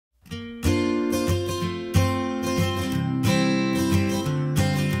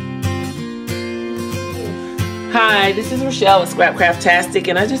Hi, this is Rochelle with Scrapcraftastic,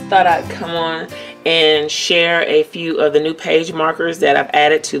 and I just thought I'd come on and share a few of the new page markers that I've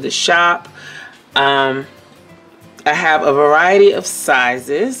added to the shop. I have a variety of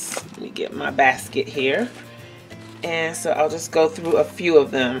sizes. Let me get my basket here. And so I'll just go through a few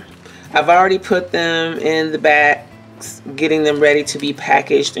of them. I've already put them in the bags, getting them ready to be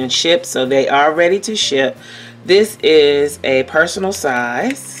packaged and shipped, so they are ready to ship. This is a personal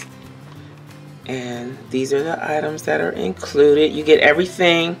size. And these are the items that are included. You get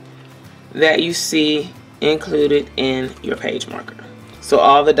everything that you see included in your page marker. So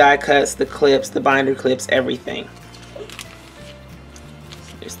all the die cuts, the clips, the binder clips, everything.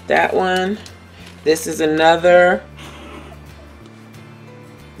 So there's that one. This is another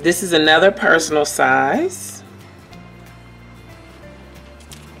personal size.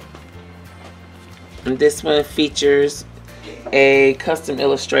 And this one features a custom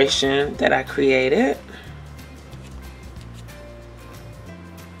illustration that I created.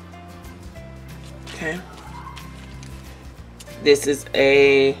 Okay. This is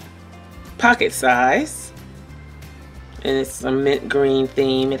a pocket size, and it's a mint green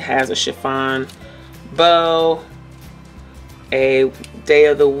theme. It has a chiffon bow, a day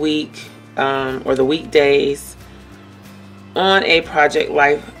of the week or the weekdays on a project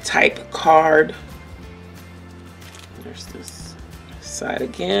life type card. There's this side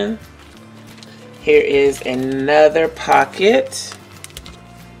again. Here is another pocket,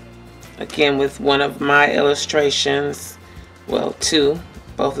 again with one of my illustrations. Well, two.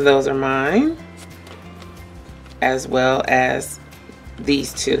 Both of those are mine, as well as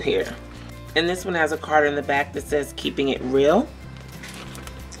these two here. And this one has a card in the back that says "Keeping It Real."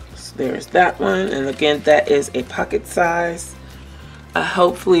 So there's that one, and again, that is a pocket size.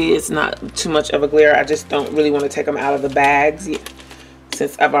 Hopefully it's not too much of a glare. I just don't really want to take them out of the bags yet,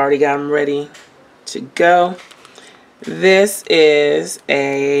 since I've already got them ready to go. This is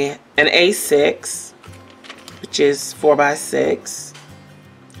an A6, which is 4x6,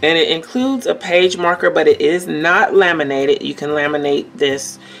 and it includes a page marker, but it is not laminated. You can laminate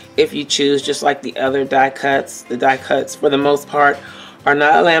this if you choose, just like the other die cuts. The die cuts, for the most part, are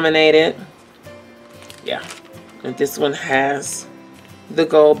not laminated. Yeah, and this one has the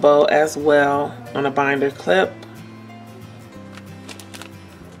gold bow as well on a binder clip.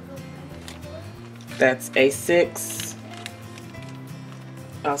 That's A6.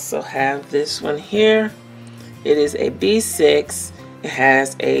 Also have this one here. It is a B6. It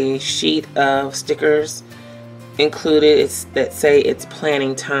has a sheet of stickers included that say it's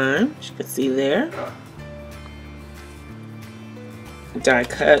planning time, as you can see there. Die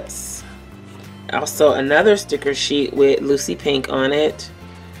cuts. Also another sticker sheet with Lucy Pink on it,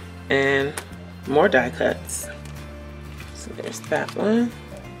 and more die cuts. So there's that one.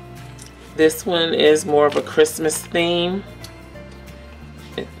 This one is more of a Christmas theme.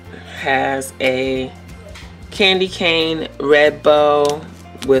 It has a candy cane red bow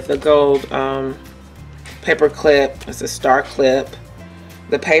with a gold paper clip. It's a star clip.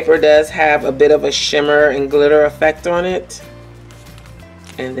 The paper does have a bit of a shimmer and glitter effect on it.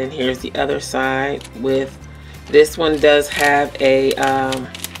 And then here's the other side with, this one does have a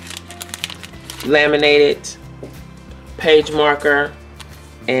laminated page marker,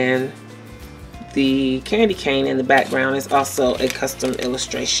 and the candy cane in the background is also a custom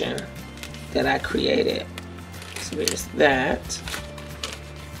illustration that I created. So there's that.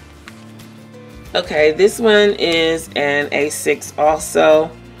 Okay, this one is an A6 also.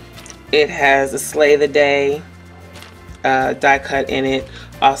 It has a Slay the Day die cut in it,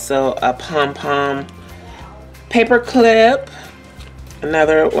 also a pom-pom paper clip,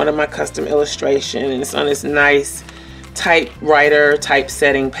 another one of my custom illustrations, and it's on this nice typewriter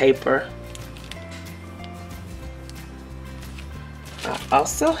typesetting paper. I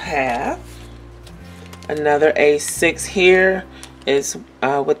also have another A6 here. It's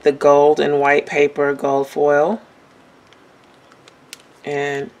with the gold and white paper, gold foil,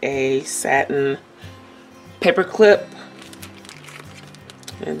 and a satin paper clip.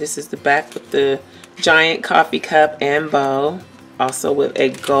 And this is the back with the giant coffee cup and bow, also with a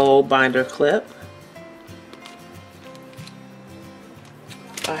gold binder clip.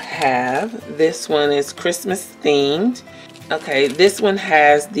 I have, this one is Christmas themed. Okay, this one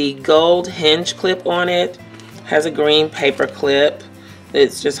has the gold hinge clip on it, has a green paper clip.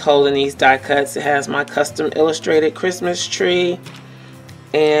 It's just holding these die cuts. It has my custom illustrated Christmas tree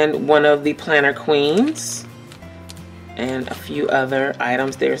and one of the planner queens, and a few other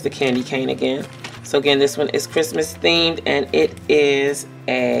items. There's the candy cane again. So again, this one is Christmas themed, and it is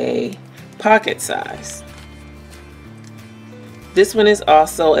a pocket size. This one is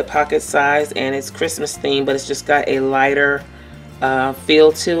also a pocket size and it's Christmas themed, but it's just got a lighter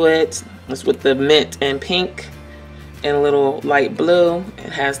feel to it. It's with the mint and pink and a little light blue.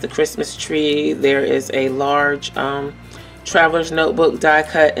 It has the Christmas tree. There is a large traveler's notebook die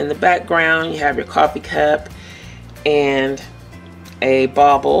cut in the background. You have your coffee cup and a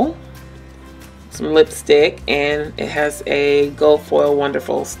bauble, some lipstick, and it has a gold foil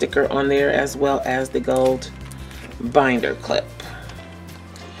wonderful sticker on there, as well as the gold binder clip.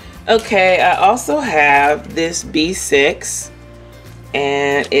 Okay, I also have this B6,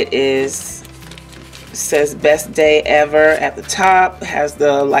 and it says best day ever at the top. It has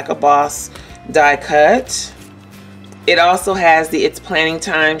the Like a Boss die cut. It also has the It's Planning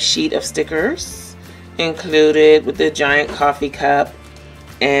Time sheet of stickers included with the giant coffee cup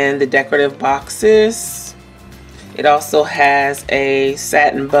and the decorative boxes. It also has a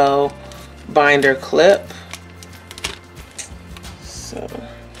satin bow binder clip. So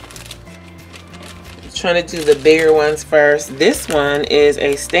trying to do the bigger ones first. This one is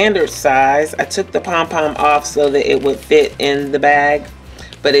a standard size. I took the pom-pom off so that it would fit in the bag,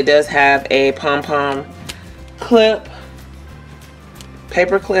 but it does have a pom-pom clip,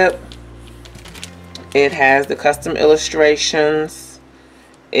 paper clip. It has the custom illustrations.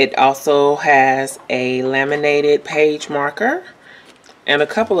 It also has a laminated page marker and a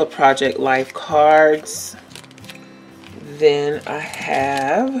couple of Project Life cards. Then I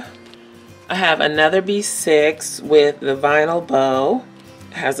have another B6 with the vinyl bow.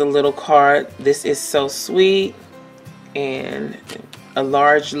 It has a little card. This is so sweet, and a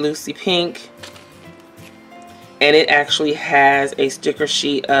large Lucy pink. And it actually has a sticker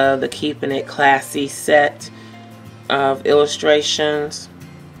sheet of the Keeping It Classy set of illustrations,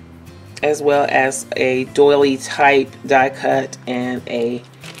 as well as a doily type die cut and a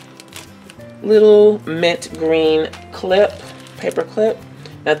little mint green clip, paper clip.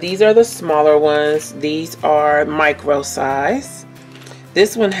 Now these are the smaller ones. These are micro size.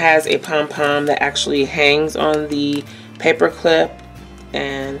 This one has a pom-pom that actually hangs on the paper clip,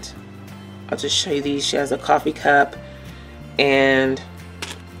 and I'll just show you these. She has a coffee cup and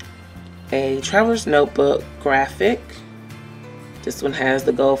a traveler's notebook graphic. This one has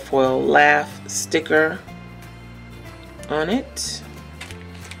the gold foil laugh sticker on it.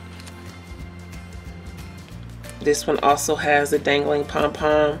 This one also has a dangling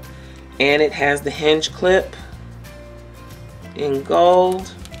pom-pom, and it has the hinge clip in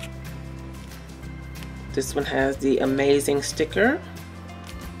gold. This one has the amazing sticker.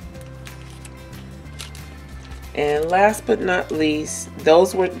 And last but not least,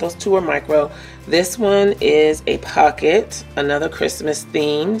 those two are micro. This one is a pocket, another Christmas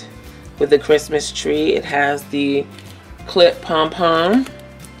themed with the Christmas tree. It has the clip pom-pom.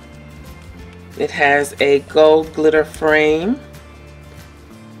 It has a gold glitter frame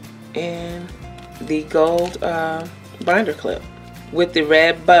and the gold binder clip with the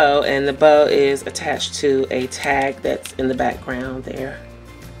red bow, and the bow is attached to a tag that's in the background there.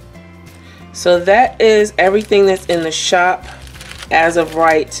 So that is everything that's in the shop as of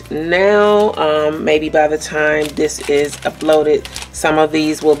right now. Maybe by the time this is uploaded, some of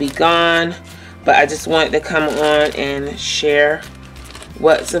these will be gone, but I just wanted to come on and share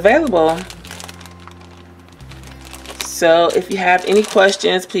what's available. So if you have any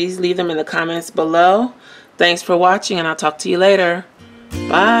questions, please leave them in the comments below. Thanks for watching, and I'll talk to you later.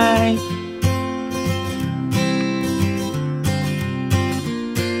 Bye.